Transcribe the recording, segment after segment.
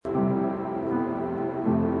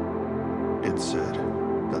once said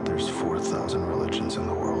that there's 4,000 religions in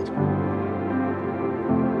the world.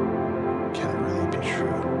 Can it really be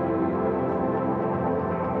true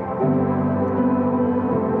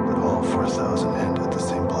that all 4,000 end at the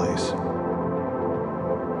same place?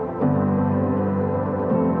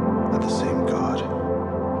 At the same God?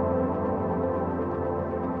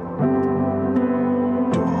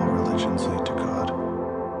 Do all religions lead to God?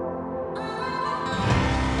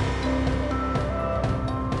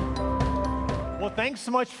 Well, thanks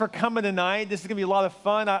so much for coming tonight. This is going to be a lot of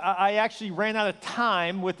fun. I actually ran out of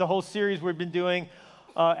time with the whole series we've been doing,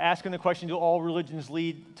 asking the question, do all religions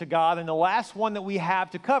lead to God? And the last one that we have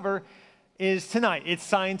to cover is tonight. It's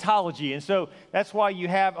Scientology. And so that's why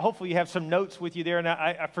hopefully you have some notes with you there. And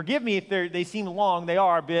I forgive me if they seem long. They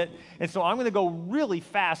are a bit. And so I'm going to go really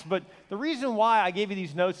fast. But the reason why I gave you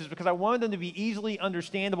these notes is because I wanted them to be easily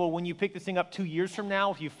understandable when you pick this thing up 2 years from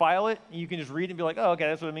now. If you file it, you can just read it and be like, oh, okay,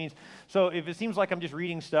 that's what it means. So if it seems like I'm just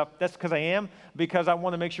reading stuff, that's because I am, because I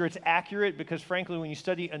want to make sure it's accurate, because frankly, when you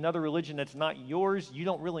study another religion that's not yours, you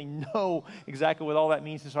don't really know exactly what all that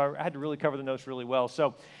means. And so I had to really cover the notes really well.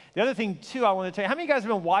 So the other thing, too, I want to tell you, how many of you guys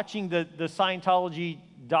have been watching the Scientology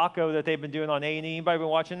doco that they've been doing on A&E? Anybody been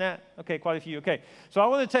watching that? Okay, quite a few. Okay, so I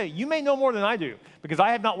want to tell you, you may know more than I do, because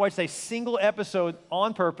I have not watched a single episode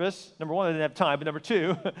on purpose. Number one, I didn't have time, but number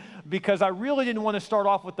two, because I really didn't want to start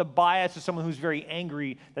off with the bias of someone who's very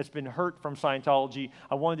angry that's been hurt from Scientology.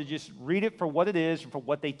 I wanted to just read it for what it is, for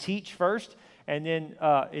what they teach first, and then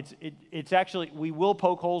it's actually, we will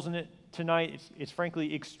poke holes in it tonight. It's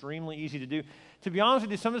frankly extremely easy to do. To be honest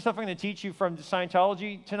with you, some of the stuff I'm going to teach you from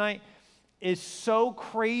Scientology tonight is so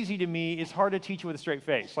crazy to me, it's hard to teach you with a straight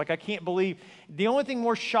face. Like, I can't believe, the only thing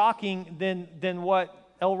more shocking than what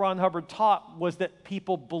L. Ron Hubbard taught was that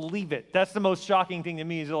people believe it. That's the most shocking thing to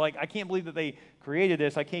me, is like, I can't believe that they created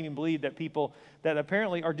this. I can't even believe that people that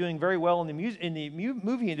apparently are doing very well in the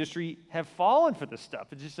movie industry have fallen for this stuff.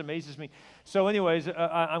 It just amazes me. So anyways,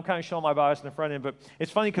 I'm kind of showing my bias in the front end, but it's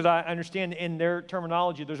funny because I understand in their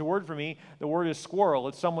terminology, there's a word for me. The word is squirrel.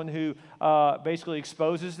 It's someone who basically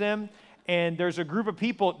exposes them. And there's a group of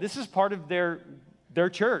people, this is part of their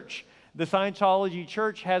church. The Scientology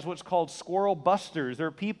church has what's called squirrel busters. They're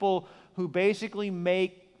people who basically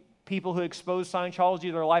make people who expose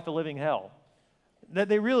Scientology their life a living hell. That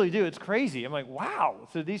they really do. It's crazy. I'm like, wow.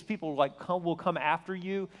 So these people will come after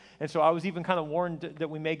you. And so I was even kind of warned that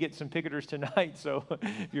we may get some picketers tonight. So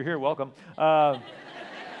if you're here, welcome. But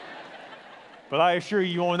I assure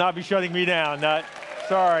you, you will not be shutting me down.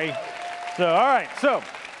 Sorry. So, all right. So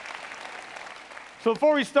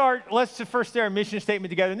before we start, let's first say our mission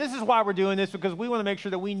statement together. And this is why we're doing this, because we want to make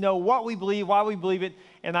sure that we know what we believe, why we believe it,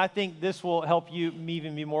 and I think this will help you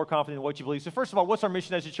even be more confident in what you believe. So first of all, what's our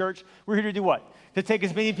mission as a church? We're here to do what? To take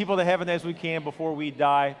as many people to heaven as we can before we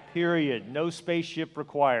die, period. No spaceship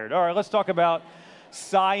required. All right, let's talk about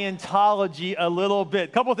Scientology a little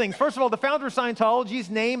bit. Couple of things. First of all, the founder of Scientology's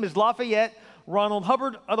name is Lafayette Ronald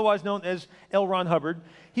Hubbard, otherwise known as L. Ron Hubbard.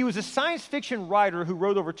 He was a science fiction writer who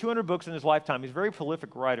wrote over 200 books in his lifetime. He's a very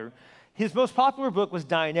prolific writer. His most popular book was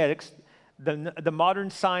Dianetics, the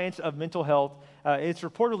Modern Science of Mental Health. It's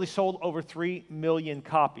reportedly sold over 3 million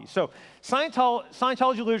copies. So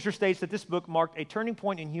Scientology literature states that this book marked a turning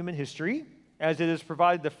point in human history, as it has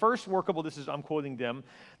provided the first workable, I'm quoting them,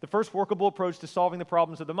 the first workable approach to solving the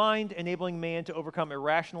problems of the mind, enabling man to overcome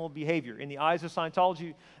irrational behavior. In the eyes of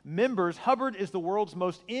Scientology members, Hubbard is the world's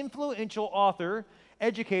most influential author,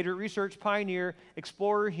 educator, research pioneer,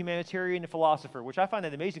 explorer, humanitarian, and philosopher, which I find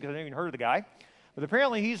that amazing because I've never even heard of the guy. But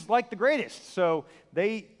apparently he's like the greatest, so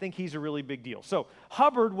they think he's a really big deal. So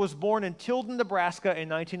Hubbard was born in Tilden, Nebraska in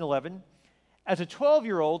 1911. As a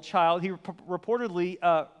 12-year-old child, he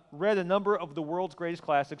reportedly read a number of the world's greatest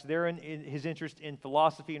classics. Therein, his interest in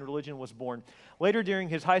philosophy and religion was born. Later, during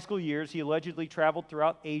his high school years, he allegedly traveled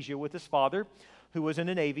throughout Asia with his father, who was in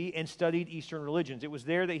the Navy, and studied Eastern religions. It was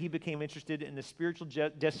there that he became interested in the spiritual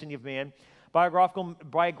destiny of man.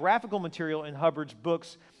 Biographical material in Hubbard's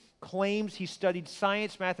books claims he studied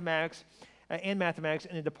science, mathematics in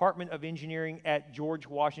the Department of Engineering at George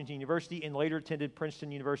Washington University and later attended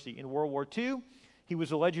Princeton University. In World War II, he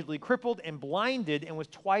was allegedly crippled and blinded and was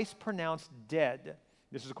twice pronounced dead.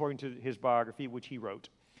 This is according to his biography, which he wrote.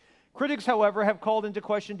 Critics, however, have called into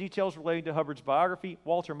question details relating to Hubbard's biography.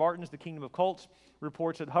 Walter Martin's The Kingdom of Cults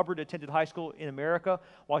reports that Hubbard attended high school in America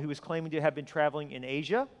while he was claiming to have been traveling in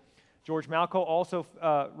Asia. George Malko also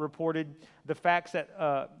reported the facts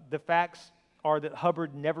are that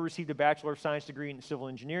Hubbard never received a Bachelor of Science degree in civil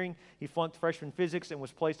engineering. He flunked freshman physics and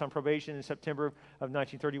was placed on probation in September of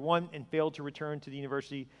 1931 and failed to return to the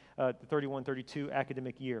university the 31-32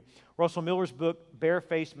 academic year. Russell Miller's book,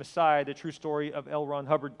 Barefaced Messiah, The True Story of L. Ron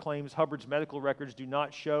Hubbard, claims Hubbard's medical records do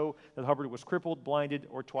not show that Hubbard was crippled, blinded,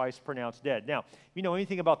 or twice pronounced dead. Now, if you know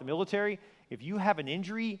anything about the military, if you have an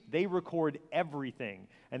injury, they record everything,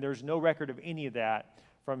 and there's no record of any of that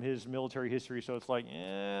from his military history. So it's like,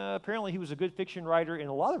 apparently he was a good fiction writer in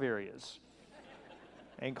a lot of areas,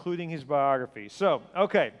 including his biography. So,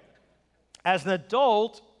 okay, as an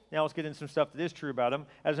adult, now let's get into some stuff that is true about him.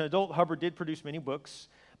 As an adult, Hubbard did produce many books,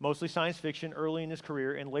 mostly science fiction early in his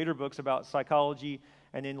career, and later books about psychology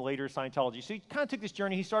and then later Scientology. So he kind of took this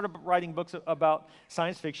journey. He started writing books about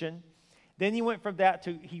science fiction. Then he went from that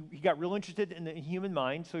to, he got real interested in the human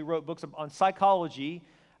mind, so he wrote books on psychology.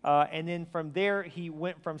 And then from there, he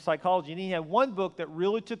went from psychology. And he had one book that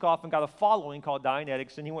really took off and got a following called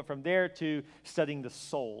Dianetics. And he went from there to studying the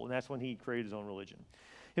soul. And that's when he created his own religion.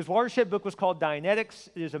 His watershed book was called Dianetics.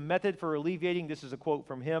 It is a method for alleviating, this is a quote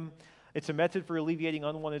from him, it's a method for alleviating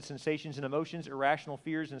unwanted sensations and emotions, irrational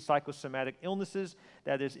fears, and psychosomatic illnesses,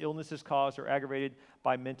 that is, illnesses caused or aggravated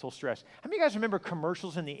by mental stress. How many of you guys remember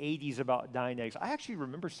commercials in the 80s about Dianetics? I actually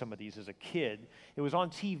remember some of these as a kid. It was on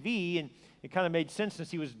TV, and it kind of made sense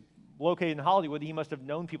since he was located in Hollywood. He must have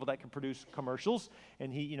known people that could produce commercials,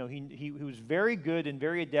 and he was very good and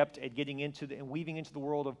very adept at getting into and weaving into the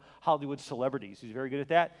world of Hollywood celebrities. He's very good at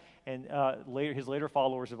that, and his later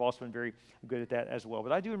followers have also been very good at that as well.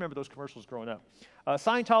 But I do remember those commercials growing up.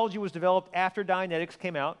 Scientology was developed after Dianetics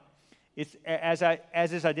came out. It's as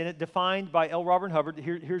is defined by L. Robert Hubbard.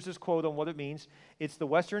 Here's his quote on what it means. It's the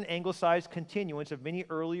Western anglicized continuance of many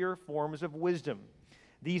earlier forms of wisdom.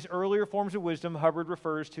 These earlier forms of wisdom, Hubbard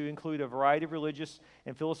refers to, include a variety of religious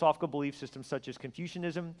and philosophical belief systems such as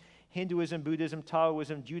Confucianism, Hinduism, Buddhism,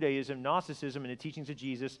 Taoism, Judaism, Gnosticism, and the teachings of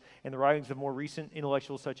Jesus, and the writings of more recent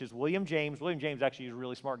intellectuals such as William James. William James actually is a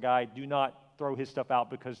really smart guy. Do not throw his stuff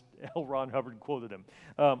out because L. Ron Hubbard quoted him.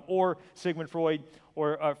 Or Sigmund Freud,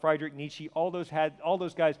 or Friedrich Nietzsche. All those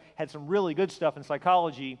guys had some really good stuff in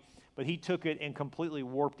psychology, but he took it and completely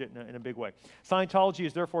warped it in a big way. Scientology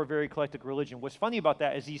is therefore a very eclectic religion. What's funny about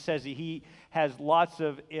that is he says that he has lots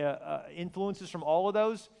of influences from all of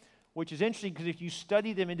those, which is interesting because if you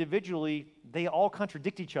study them individually, they all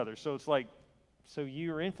contradict each other. So it's like, so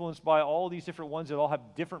you're influenced by all these different ones that all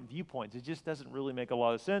have different viewpoints. It just doesn't really make a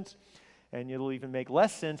lot of sense, and it'll even make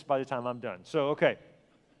less sense by the time I'm done. So, okay.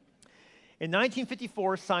 In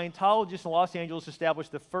 1954, Scientologists in Los Angeles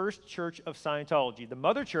established the first Church of Scientology. The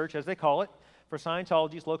mother church, as they call it, for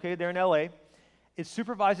Scientology is located there in LA. It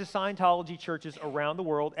supervises Scientology churches around the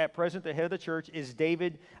world. At present, the head of the church is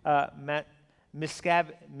David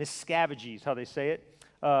Miscavige, is how they say it.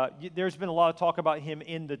 There's been a lot of talk about him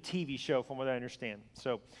in the TV show, from what I understand.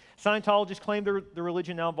 So, Scientologists claim the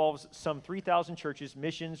religion now involves some 3,000 churches,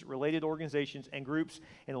 missions, related organizations, and groups,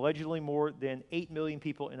 and allegedly more than 8 million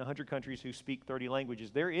people in 100 countries who speak 30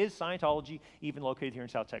 languages. There is Scientology even located here in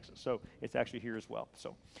South Texas, so it's actually here as well.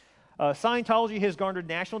 So, Scientology has garnered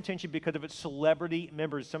national attention because of its celebrity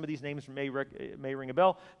members. Some of these names may ring a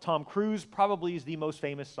bell. Tom Cruise probably is the most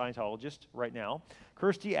famous Scientologist right now.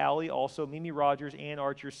 Kirstie Alley, also Mimi Rogers, Ann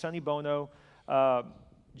Archer, Sonny Bono,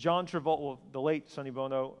 John Travolta, well, the late Sonny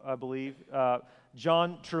Bono, I believe,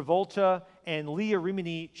 John Travolta, and Leah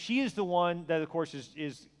Remini. She is the one that, of course,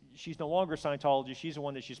 she's no longer Scientology. She's the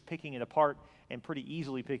one that she's picking it apart, and pretty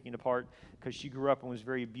easily picking it apart, because she grew up and was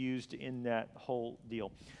very abused in that whole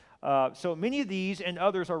deal. So many of these and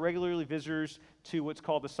others are regularly visitors to what's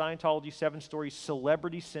called the Scientology 7-story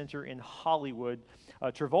Celebrity Center in Hollywood.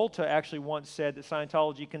 Travolta actually once said that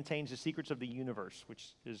Scientology contains the secrets of the universe,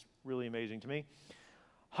 which is really amazing to me.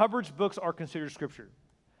 Hubbard's books are considered scripture.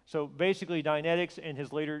 So basically, Dianetics and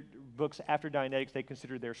his later books after Dianetics, they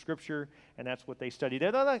consider their scripture, and that's what they study.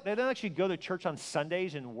 They don't actually go to church on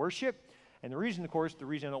Sundays and worship. And the reason, of course,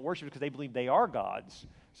 they don't worship is because they believe they are gods.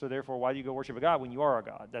 So therefore, why do you go worship a God when you are a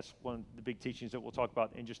God? That's one of the big teachings that we'll talk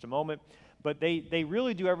about in just a moment. But they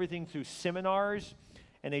really do everything through seminars,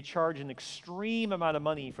 and they charge an extreme amount of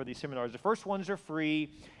money for these seminars. The first ones are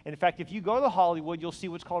free. And in fact, if you go to Hollywood, you'll see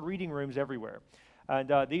what's called reading rooms everywhere.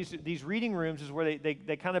 And these reading rooms is where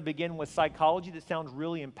they kind of begin with psychology that sounds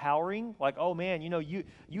really empowering. Like, oh man,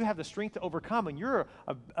 you have the strength to overcome, and you're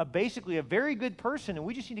basically a very good person, and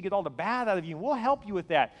we just need to get all the bad out of you, and we'll help you with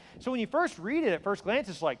that. So when you first read it, at first glance,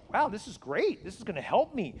 it's like, wow, this is great. This is going to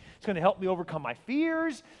help me. It's going to help me overcome my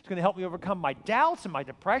fears. It's going to help me overcome my doubts and my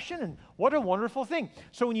depression, and what a wonderful thing.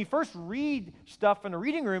 So when you first read stuff in a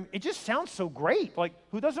reading room, it just sounds so great. Like,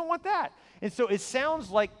 who doesn't want that? And so it sounds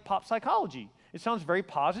like pop psychology. It sounds very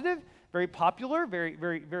positive, very popular, very,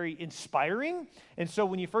 very, very inspiring. And so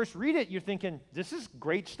when you first read it, you're thinking, this is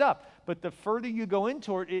great stuff. But the further you go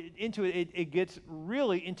into it gets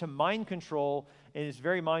really into mind control, and it's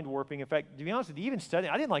very mind warping. In fact, to be honest with you, even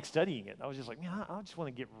studying, I didn't like studying it. I was just like, man, I just want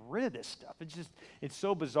to get rid of this stuff. It's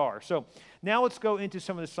so bizarre. So now let's go into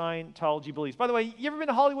some of the Scientology beliefs. By the way, you ever been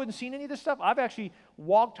to Hollywood and seen any of this stuff? I've actually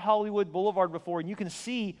walked Hollywood Boulevard before, and you can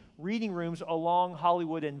see reading rooms along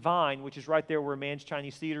Hollywood and Vine, which is right there where Mann's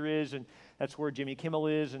Chinese Theater is, and that's where Jimmy Kimmel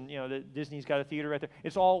is, and Disney's got a theater right there.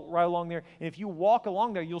 It's all right along there. And if you walk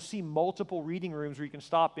along there, you'll see multiple reading rooms where you can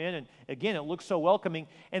stop in. And again, it looks so welcoming.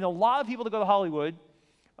 And a lot of people that go to Hollywood,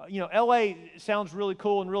 LA sounds really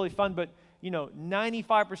cool and really fun, but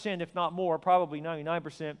 95%, if not more, probably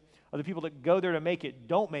 99% of the people that go there to make it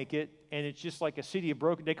don't make it. And it's just like a city of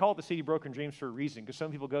broken, they call it the city of broken dreams for a reason, because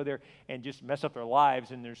some people go there and just mess up their lives,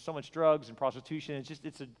 and there's so much drugs and prostitution.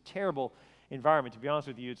 It's a terrible environment, to be honest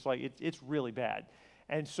with you. It's like, it's really bad.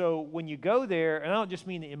 And so when you go there, and I don't just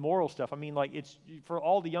mean the immoral stuff, I mean like it's for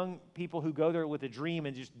all the young people who go there with a dream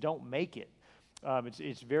and just don't make it.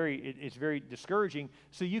 It's very discouraging.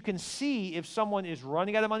 So you can see if someone is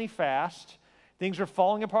running out of money fast, things are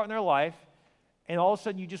falling apart in their life, and all of a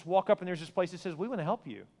sudden you just walk up and there's this place that says, we want to help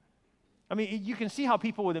you. I mean, you can see how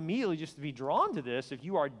people would immediately just be drawn to this if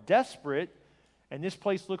you are desperate. And this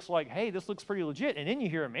place looks like, hey, this looks pretty legit. And then you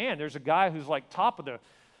hear, man, there's a guy who's like top of the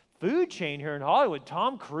food chain here in Hollywood,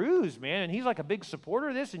 Tom Cruise, man, and he's like a big supporter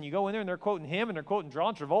of this. And you go in there and they're quoting him and they're quoting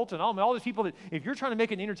John Travolta and all these people that, if you're trying to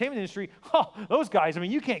make an entertainment industry, those guys, I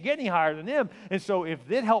mean, you can't get any higher than them. And so if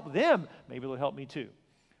it helped them, maybe it'll help me too.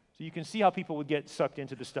 So you can see how people would get sucked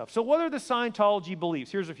into this stuff. So what are the Scientology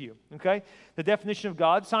beliefs? Here's a few, okay? The definition of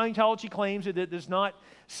God. Scientology claims that it does not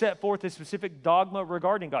set forth a specific dogma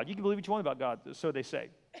regarding God. You can believe what you want about God, so they say.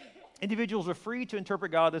 Individuals are free to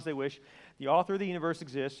interpret God as they wish. The author of the universe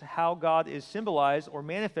exists. How God is symbolized or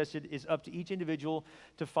manifested is up to each individual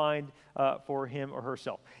to find for him or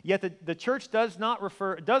herself. Yet the church does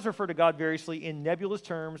refer to God variously in nebulous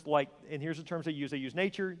terms, like, and here's the terms they use. They use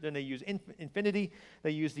nature, then they use infinity, they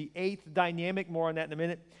use the eighth dynamic, more on that in a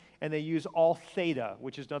minute, and they use all theta,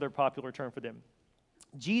 which is another popular term for them.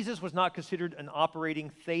 Jesus was not considered an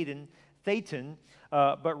operating thetan,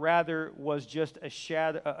 but rather was just a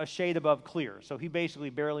shade above clear. So he basically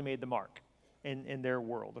barely made the mark in their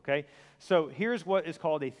world, okay? So here's what is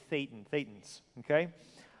called a thetans, okay?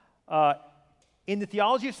 In the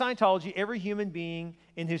theology of Scientology, every human being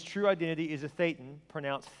in his true identity is a thetan,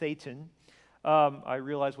 pronounced thetan. I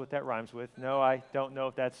realize what that rhymes with. No, I don't know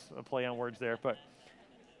if that's a play on words there, but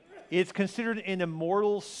it's considered an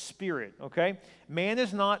immortal spirit, okay? Man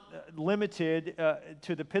is not limited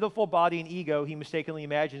to the pitiful body and ego he mistakenly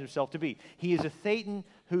imagines himself to be. He is a thetan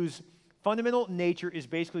whose fundamental nature is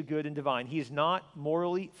basically good and divine. He is not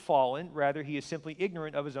morally fallen. Rather, he is simply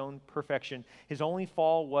ignorant of his own perfection. His only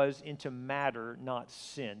fall was into matter, not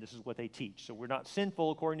sin. This is what they teach. So we're not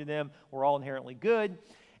sinful according to them. We're all inherently good,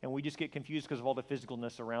 and we just get confused because of all the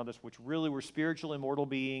physicalness around us, which really we're spiritual, immortal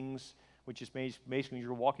beings, which is basically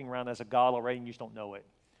you're walking around as a God already and you just don't know it.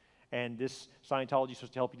 And this Scientology is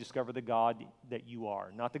supposed to help you discover the God that you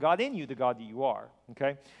are. Not the God in you, the God that you are,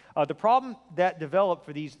 okay? The problem that developed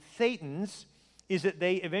for these thetans is that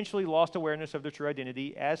they eventually lost awareness of their true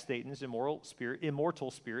identity as thetans,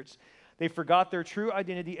 immortal spirits. They forgot their true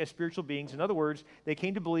identity as spiritual beings. In other words, they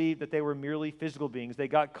came to believe that they were merely physical beings. They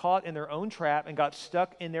got caught in their own trap and got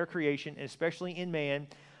stuck in their creation, especially in man,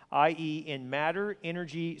 i.e. in matter,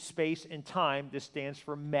 energy, space, and time. This stands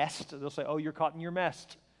for MEST. They'll say, oh, you're caught in your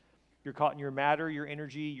MEST. You're caught in your matter, your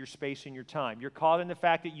energy, your space, and your time. You're caught in the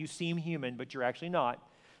fact that you seem human, but you're actually not.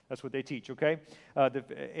 That's what they teach, okay?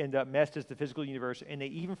 MEST is the physical universe, and they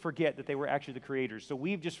even forget that they were actually the creators. So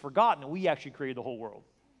we've just forgotten that we actually created the whole world.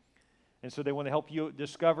 And so they want to help you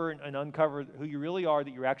discover and uncover who you really are,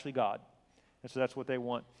 that you're actually God. And so that's what they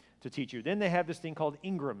want to teach you. Then they have this thing called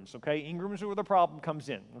Ingrams, okay? Ingrams are where the problem comes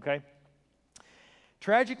in, okay?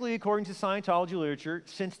 Tragically, according to Scientology literature,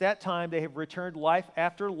 since that time they have returned life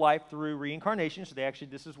after life through reincarnation. So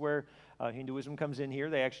this is where Hinduism comes in here.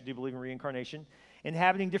 They actually do believe in reincarnation.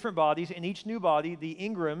 inhabiting different bodies. In each new body, the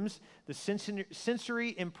engrams, the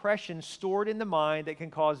sensory impressions stored in the mind that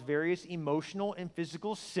can cause various emotional and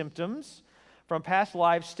physical symptoms from past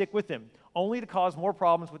lives stick with them, only to cause more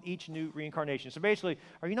problems with each new reincarnation. So basically,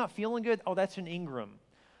 are you not feeling good? Oh, that's an engram.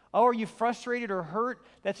 Oh, are you frustrated or hurt?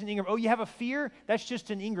 That's an engram. Oh, you have a fear? That's just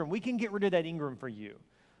an engram. We can get rid of that engram for you.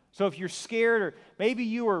 So if you're scared, or maybe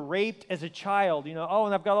you were raped as a child, oh,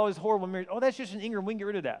 and I've got all these horrible memories. Oh, that's just an engram. We can get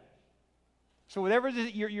rid of that. So whatever it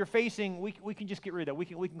is you're facing, we can just get rid of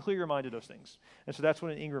that. We can clear your mind of those things. And so that's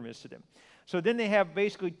what an engram is to them. So then they have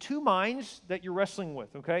basically two minds that you're wrestling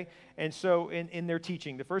with, okay? And so in their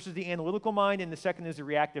teaching, the first is the analytical mind, and the second is the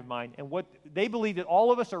reactive mind. And what they believe that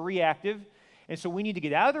all of us are reactive, and so we need to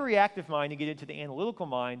get out of the reactive mind and get into the analytical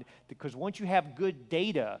mind, because once you have good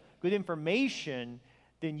data, good information,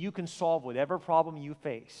 then you can solve whatever problem you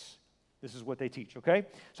face. This is what they teach, okay?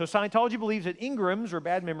 So Scientology believes that engrams, or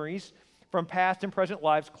bad memories, from past and present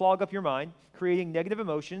lives clog up your mind, creating negative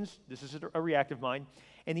emotions. This is a reactive mind.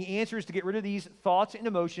 And the answer is to get rid of these thoughts and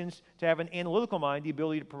emotions, to have an analytical mind, the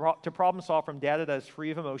ability to problem solve from data that is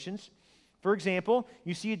free of emotions. For example,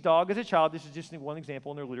 you see a dog as a child. This is just one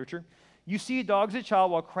example in their literature. You see a dog as a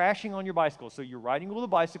child while crashing on your bicycle. So you're riding a little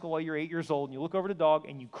bicycle while you're 8 years old, and you look over the dog,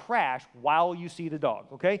 and you crash while you see the dog,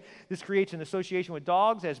 okay? This creates an association with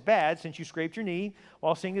dogs as bad, since you scraped your knee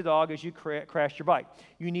while seeing the dog as you crashed your bike.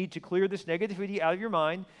 You need to clear this negativity out of your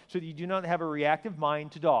mind so that you do not have a reactive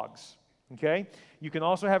mind to dogs, okay? You can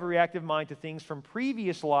also have a reactive mind to things from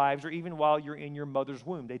previous lives, or even while you're in your mother's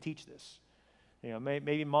womb. They teach this.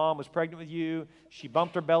 Maybe mom was pregnant with you, she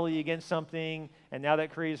bumped her belly against something, and now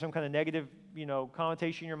that created some kind of negative,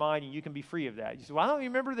 connotation in your mind, and you can be free of that. You say, well, I don't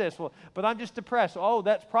remember this. Well, but I'm just depressed. Oh,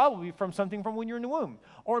 that's probably from something from when you're in the womb,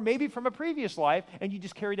 or maybe from a previous life, and you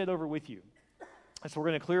just carry that over with you. And so we're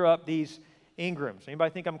going to clear up these engrams.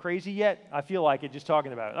 Anybody think I'm crazy yet? I feel like it just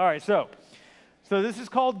talking about it. All right, so this is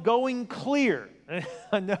called going clear.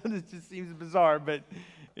 I know this just seems bizarre, but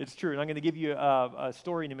it's true, and I'm going to give you a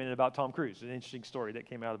story in a minute about Tom Cruise, an interesting story that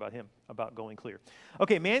came out about him, about going clear.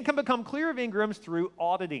 Okay, man can become clear of engrams through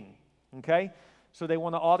auditing, okay? So they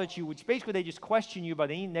want to audit you, which basically they just question you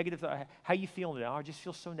about any negative thought. How you feeling today? Oh, I just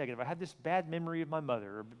feel so negative. I had this bad memory of my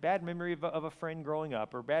mother, or bad memory of a friend growing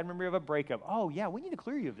up, or bad memory of a breakup. Oh, yeah, we need to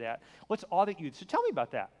clear you of that. Let's audit you. So tell me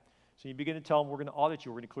about that. So you begin to tell them, we're going to audit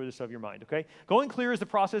you. We're going to clear this out of your mind, okay? Going clear is the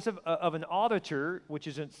process of an auditor, which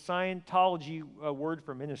is a Scientology word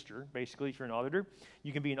for minister, basically, if you're an auditor.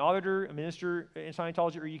 You can be an auditor, a minister in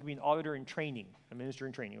Scientology, or you can be an auditor in training, a minister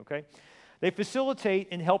in training, okay? They facilitate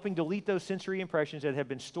in helping delete those sensory impressions that have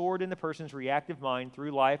been stored in the person's reactive mind through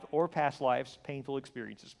life or past lives' painful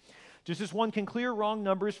experiences. Just as one can clear wrong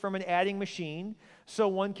numbers from an adding machine, so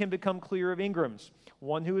one can become clear of engrams.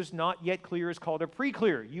 One who is not yet clear is called a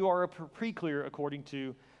pre-clear. You are a pre-clear according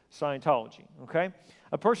to Scientology, okay?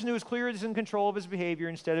 A person who is clear is in control of his behavior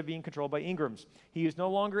instead of being controlled by engrams. He is no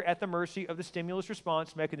longer at the mercy of the stimulus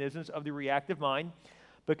response mechanisms of the reactive mind,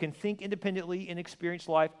 but can think independently and experience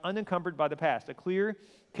life unencumbered by the past. A clear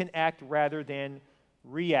can act rather than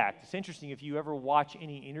react. It's interesting, if you ever watch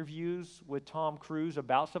any interviews with Tom Cruise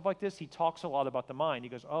about stuff like this, he talks a lot about the mind. He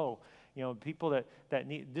goes, people that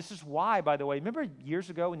need, this is why, by the way, remember years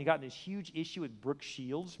ago when you got in this huge issue with Brooke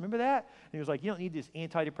Shields? Remember that? And he was like, you don't need this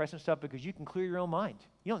antidepressant stuff because you can clear your own mind.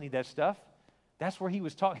 You don't need that stuff. That's where he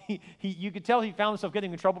was talking. You could tell he found himself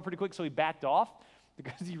getting in trouble pretty quick, so he backed off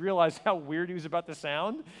because he realized how weird he was about to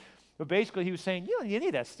sound. But basically, he was saying, you don't need any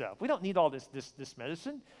of that stuff. We don't need all this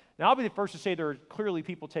medicine. Now, I'll be the first to say there are clearly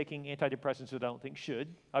people taking antidepressants that I don't think should.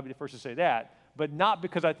 I'll be the first to say that. But not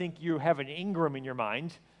because I think you have an engram in your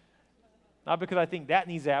mind. Not because I think that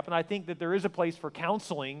needs to happen. I think that there is a place for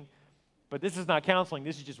counseling, but this is not counseling.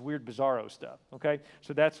 This is just weird, bizarro stuff, okay?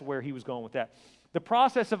 So that's where he was going with that. The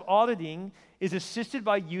process of auditing is assisted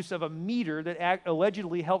by use of a meter that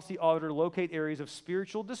allegedly helps the auditor locate areas of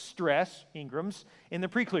spiritual distress, engrams, in the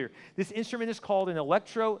pre-clear. This instrument is called an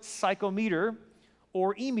electropsychometer,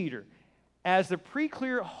 or e-meter. As the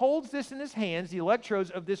pre-clear holds this in his hands, the electrodes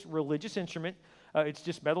of this religious instrument, it's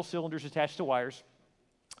just metal cylinders attached to wires,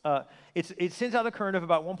 it sends out a current of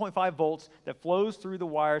about 1.5 volts that flows through the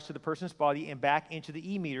wires to the person's body and back into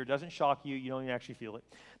the e-meter. It doesn't shock you. You don't even actually feel it.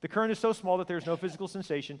 The current is so small that there's no physical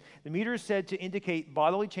sensation. The meter is said to indicate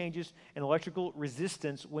bodily changes in electrical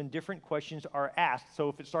resistance when different questions are asked. So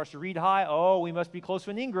if it starts to read high, we must be close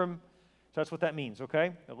to an engram. So that's what that means,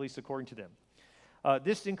 okay? At least according to them.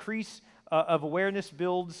 This increase of awareness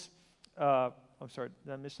builds, I'm sorry,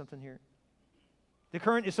 did I miss something here? The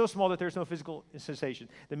current is so small that there's no physical sensation.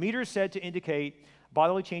 The meter is said to indicate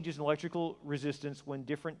bodily changes in electrical resistance when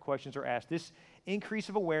different questions are asked. This increase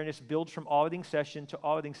of awareness builds from auditing session to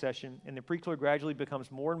auditing session, and the preclear gradually becomes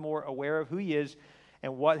more and more aware of who he is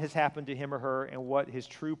and what has happened to him or her and what his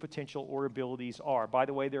true potential or abilities are. By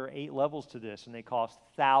the way, there are 8 levels to this, and they cost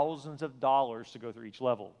thousands of dollars to go through each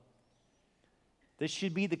level. This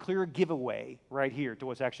should be the clear giveaway right here to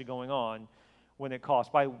what's actually going on when it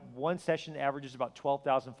costs. By one session, it averages about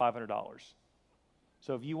 $12,500.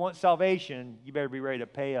 So if you want salvation, you better be ready to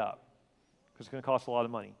pay up because it's going to cost a lot of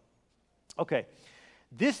money. Okay,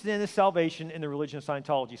 this then is salvation in the religion of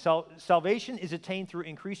Scientology. Salvation is attained through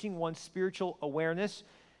increasing one's spiritual awareness.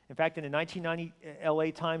 In fact, in a 1990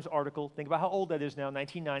 LA Times article, think about how old that is now,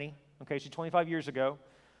 1990, okay, so 25 years ago.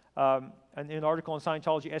 An article on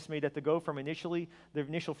Scientology estimated that to go from the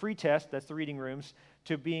initial free test, that's the reading rooms,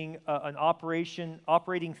 to being an operating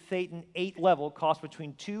Thetan 8 level cost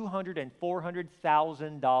between $200,000 and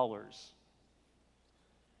 $400,000.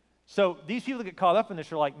 So these people that get caught up in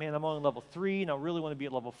this are like, man, I'm on level 3 and I really want to be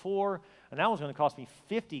at level 4, and that one's going to cost me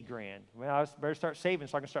 $50,000. Well, I better start saving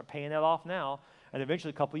so I can start paying that off now. And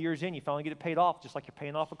eventually, a couple years in, you finally get it paid off, just like you're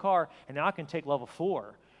paying off a car, and now I can take level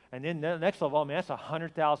 4. And then the next level, man, that's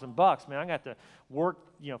 $100,000. Man, I got to work,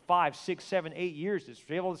 5, 6, 7, 8 years to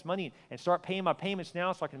save all this money and start paying my payments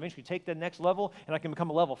now so I can eventually take the next level and I can become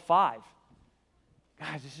a level 5.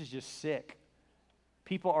 Guys, this is just sick.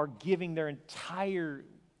 People are giving their entire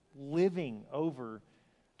living over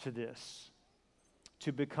to this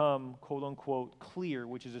to become, quote unquote, clear,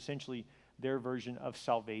 which is essentially their version of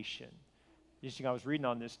salvation. Interesting, I was reading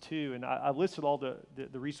on this too, and I listed all the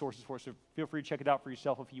resources for it, so feel free to check it out for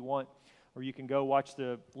yourself if you want, or you can go watch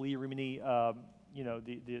the Leah Remini,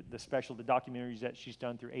 the special, the documentaries that she's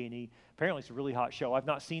done through A&E. Apparently, it's a really hot show. I've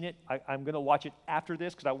not seen it. I'm going to watch it after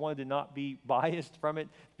this because I wanted to not be biased from it.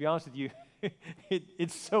 To be honest with you,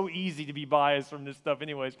 it's so easy to be biased from this stuff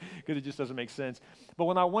anyways because it just doesn't make sense. But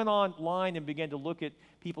when I went online and began to look at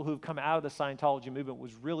people who have come out of the Scientology movement, what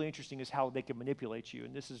was really interesting is how they can manipulate you.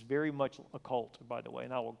 And this is very much a cult, by the way,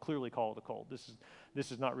 and I will clearly call it a cult. This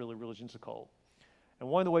is not really religion, it's a cult. And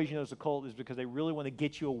one of the ways you know it's a cult is because they really want to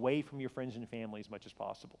get you away from your friends and family as much as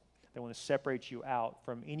possible. They want to separate you out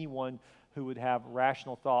from anyone who would have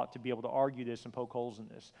rational thought to be able to argue this and poke holes in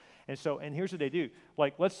this. And here's what they do.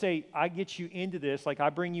 Like, let's say I get you into this, like I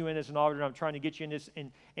bring you in as an auditor, I'm trying to get you in this,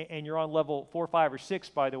 and you're on level 4, 5, or 6,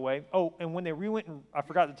 by the way. Oh, and when they went, and I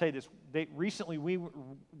forgot to tell you this, we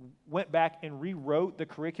went back and rewrote the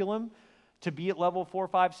curriculum to be at level 4,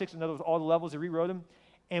 5, 6, in other words, all the levels, they rewrote them.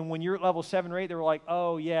 And when you're at level 7 or 8, they were like,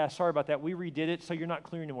 oh, yeah, sorry about that. We redid it, so you're not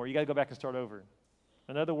clear anymore. You got to go back and start over.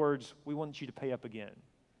 In other words, we want you to pay up again.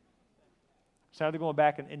 So now they're going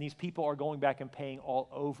back, and these people are going back and paying all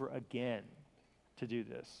over again to do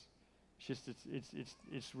this.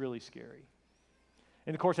 It's really scary.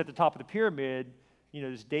 And, of course, at the top of the pyramid,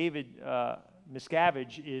 this David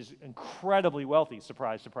Miscavige is incredibly wealthy.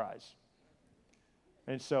 Surprise, surprise.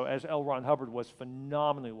 And so, as L. Ron Hubbard was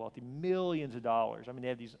phenomenally wealthy, millions of dollars. I mean, they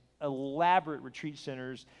have these elaborate retreat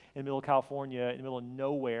centers in the middle of California, in the middle of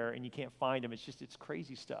nowhere, and you can't find them. It's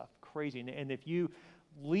crazy stuff, crazy. And if you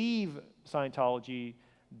leave Scientology,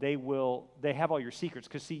 they have all your secrets.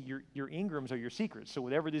 Because, see, your Ingrams are your secrets. So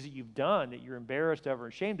whatever it is that you've done that you're embarrassed of or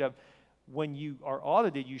ashamed of, when you are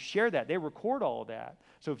audited, you share that. They record all of that.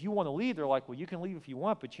 So if you want to leave, they're like, well, you can leave if you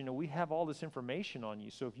want, but, we have all this information on you.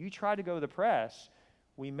 So if you try to go to the press,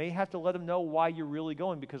 we may have to let them know why you're really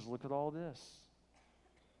going because look at all this.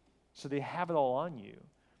 So they have it all on you.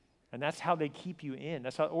 And that's how they keep you in.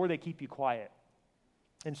 Or they keep you quiet.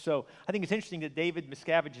 And so I think it's interesting that David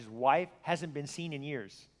Miscavige's wife hasn't been seen in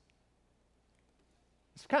years.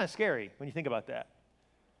 It's kind of scary when you think about that.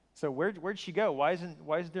 So where'd she go? Why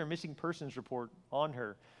isn't there a missing persons report on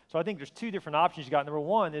her? So I think there's 2 different options you got. Number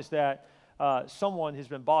one is that someone has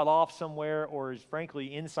been bought off somewhere or is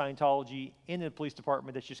frankly in Scientology, in the police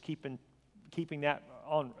department that's just keeping that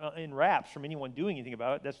on in wraps from anyone doing anything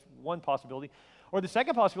about it. That's one possibility. Or the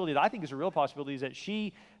second possibility that I think is a real possibility is that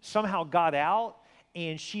she somehow got out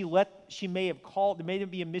and she may have called, there may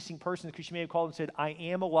be a missing person because she may have called and said, I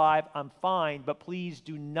am alive, I'm fine, but please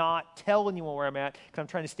do not tell anyone where I'm at because I'm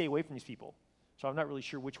trying to stay away from these people. So I'm not really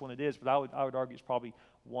sure which one it is, but I would argue it's probably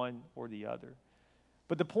one or the other.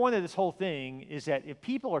 But the point of this whole thing is that if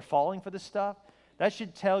people are falling for this stuff, that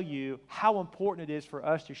should tell you how important it is for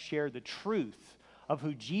us to share the truth of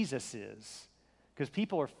who Jesus is. Because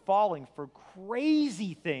people are falling for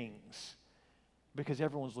crazy things because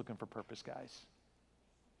everyone's looking for purpose, guys.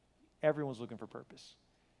 Everyone's looking for purpose.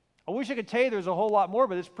 I wish I could tell you there's a whole lot more,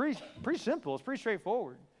 but it's pretty simple. It's pretty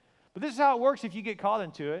straightforward. But this is how it works if you get caught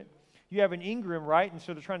into it. You have an Ingram, right? And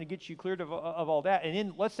so they're trying to get you cleared of all that. And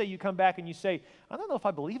then let's say you come back and you say, I don't know if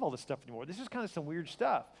I believe all this stuff anymore. This is kind of some weird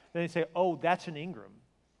stuff. Then they say, oh, that's an Ingram.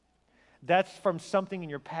 That's from something in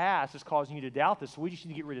your past that's causing you to doubt this. So we just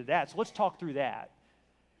need to get rid of that. So let's talk through that.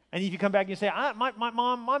 And if you come back and you say, my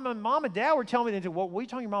mom and dad were telling me, they say, well, what are you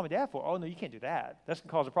telling your mom and dad for? Oh, no, you can't do that. That's going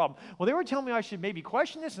to cause a problem. Well, they were telling me I should maybe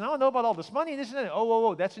question this, and I don't know about all this money and this and that. Oh,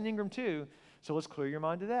 whoa, that's an Ingram too. So let's clear your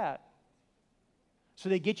mind of that. So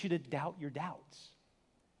they get you to doubt your doubts.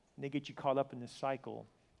 And they get you caught up in this cycle.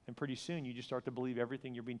 And pretty soon you just start to believe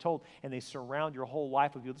everything you're being told. And they surround your whole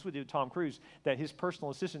life with you. This is what they did with Tom Cruise, that his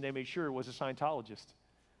personal assistant, they made sure, was a Scientologist.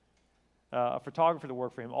 A photographer to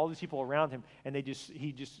work for him, all these people around him, and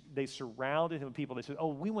they surrounded him with people. They said, oh,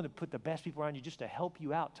 we want to put the best people around you just to help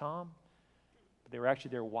you out, Tom. But they were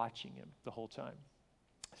actually there watching him the whole time.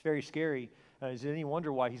 It's very scary. Is it any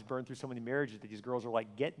wonder why he's burned through so many marriages that these girls are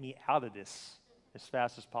like, get me out of this as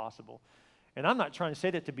fast as possible? And I'm not trying to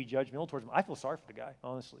say that to be judgmental towards him. I feel sorry for the guy,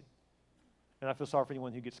 honestly. And I feel sorry for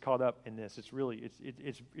anyone who gets caught up in this. It's really,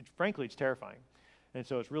 frankly, it's terrifying. And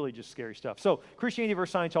so it's really just scary stuff. So Christianity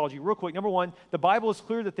versus Scientology, real quick. Number one, the Bible is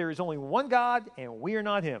clear that there is only one God and we are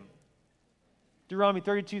not him. Deuteronomy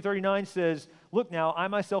 32:39 says, look now, I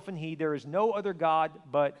myself and he, there is no other God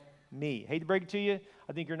but me. Hate to break it to you.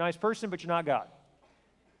 I think you're a nice person, but you're not God.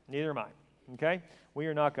 Neither am I. Okay? We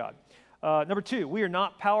are not God. Number two, we are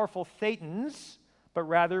not powerful thetans, but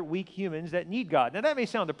rather weak humans that need God. Now that may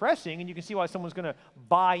sound depressing, and you can see why someone's going to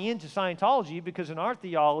buy into Scientology, because in our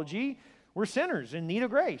theology, we're sinners in need of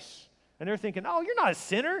grace. And they're thinking, oh, you're not a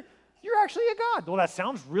sinner. You're actually a God. Well, that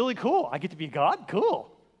sounds really cool. I get to be a God? Cool.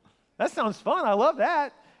 That sounds fun. I love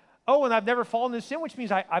that. Oh, and I've never fallen into sin, which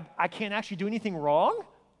means I can't actually do anything wrong?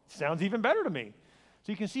 Sounds even better to me.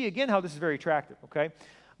 So you can see, again, how this is very attractive, okay?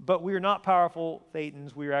 But we are not powerful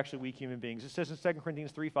thetans. We are actually weak human beings. It says in 2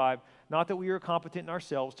 Corinthians 3:5, not that we are competent in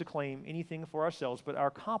ourselves to claim anything for ourselves, but our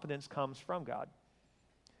competence comes from God.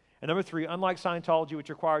 And number three, unlike Scientology, which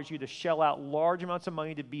requires you to shell out large amounts of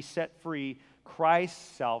money to be set free,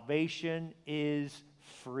 Christ's salvation is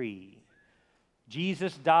free.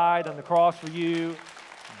 Jesus died on the cross for you.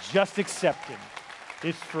 Just accept him.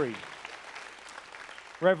 It's free.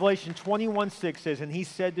 Revelation 21:6 says, and he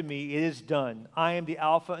said to me, it is done. I am the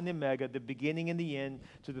Alpha and the Omega, the beginning and the end.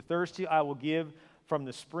 To the thirsty I will give from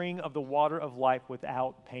the spring of the water of life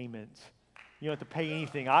without payment. You don't have to pay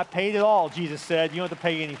anything. I paid it all, Jesus said. You don't have to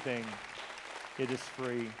pay anything. It is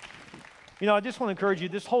free. You know, I just want to encourage you,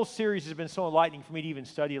 this whole series has been so enlightening for me to even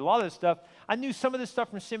study. A lot of this stuff, I knew some of this stuff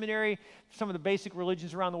from seminary, some of the basic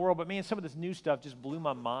religions around the world, but man, some of this new stuff just blew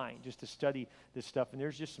my mind just to study this stuff. And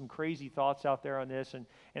there's just some crazy thoughts out there on this. And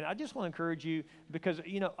I just want to encourage you because,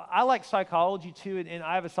 you know, I like psychology too, and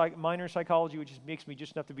I have a minor in psychology, which makes me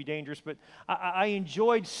just enough to be dangerous, but I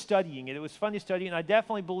enjoyed studying it. It was fun to study, and I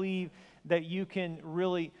definitely believe that you can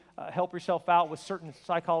really help yourself out with certain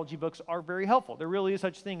psychology books are very helpful. There really is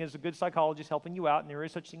such a thing as a good psychologist helping you out, and there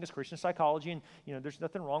is such a thing as Christian psychology, and you know there's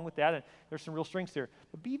nothing wrong with that, and there's some real strengths there.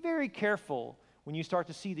 But be very careful when you start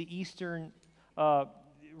to see the Eastern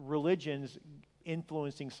religions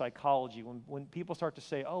influencing psychology. When people start to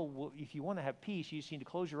say, oh, well, if you want to have peace, you just need to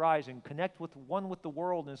close your eyes and connect with the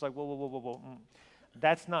world, and it's like, whoa.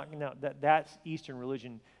 That's not, no, that's Eastern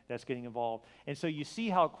religion that's getting involved. And so you see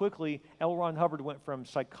how quickly L. Ron Hubbard went from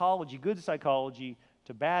psychology, good psychology,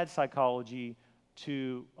 to bad psychology,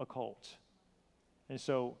 to occult.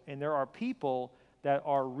 And there are people that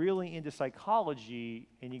are really into psychology,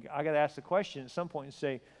 and I got to ask the question at some point and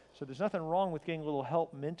say, so there's nothing wrong with getting a little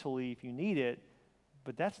help mentally if you need it,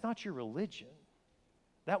 but that's not your religion.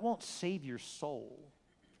 That won't save your soul.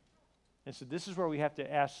 And so this is where we have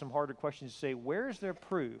to ask some harder questions to say, where is there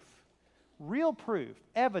proof, real proof,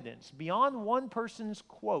 evidence, beyond one person's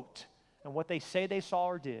quote and what they say they saw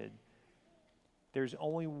or did? There's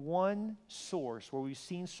only one source where we've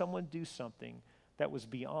seen someone do something that was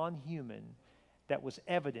beyond human, that was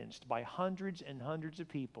evidenced by hundreds and hundreds of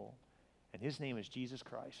people, and his name is Jesus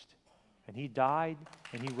Christ. And he died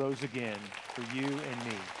and he rose again for you and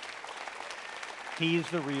me. He is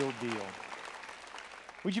the real deal.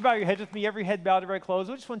 Would you bow your heads with me? Every head bowed, every eye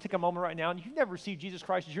closed. I just want to take a moment right now. And if you've never received Jesus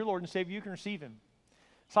Christ as your Lord and Savior, you can receive him.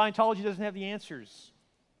 Scientology doesn't have the answers.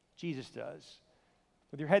 Jesus does.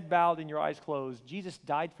 With your head bowed and your eyes closed, Jesus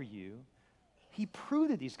died for you. He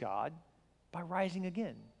proved that he's God by rising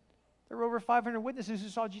again. There were over 500 witnesses who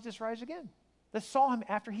saw Jesus rise again. That saw him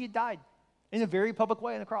after he had died in a very public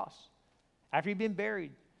way on the cross. After he'd been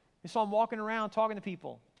buried. They saw him walking around talking to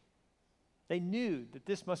people. They knew that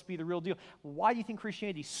this must be the real deal. Why do you think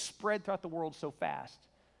Christianity spread throughout the world so fast?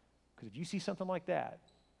 Because if you see something like that,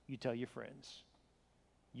 you tell your friends.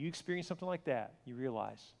 You experience something like that, you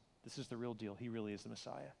realize this is the real deal. He really is the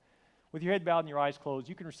Messiah. With your head bowed and your eyes closed,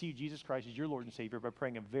 you can receive Jesus Christ as your Lord and Savior by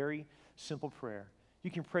praying a very simple prayer.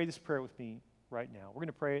 You can pray this prayer with me right now. We're going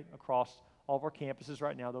to pray it across all of our campuses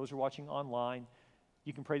right now. Those who are watching online,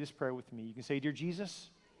 you can pray this prayer with me. You can say, Dear Jesus,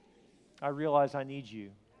 I realize I need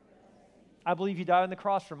you. I believe you died on the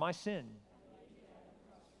cross for my sin.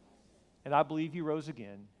 And I believe you rose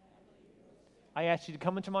again. I ask you to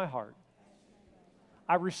come into my heart.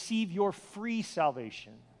 I receive your free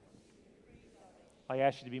salvation. I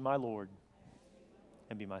ask you to be my Lord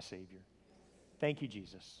and be my Savior. Thank you,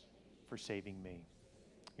 Jesus, for saving me.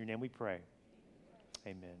 In your name we pray.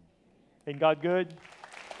 Amen. Ain't God good?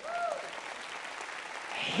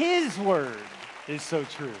 His word is so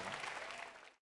true.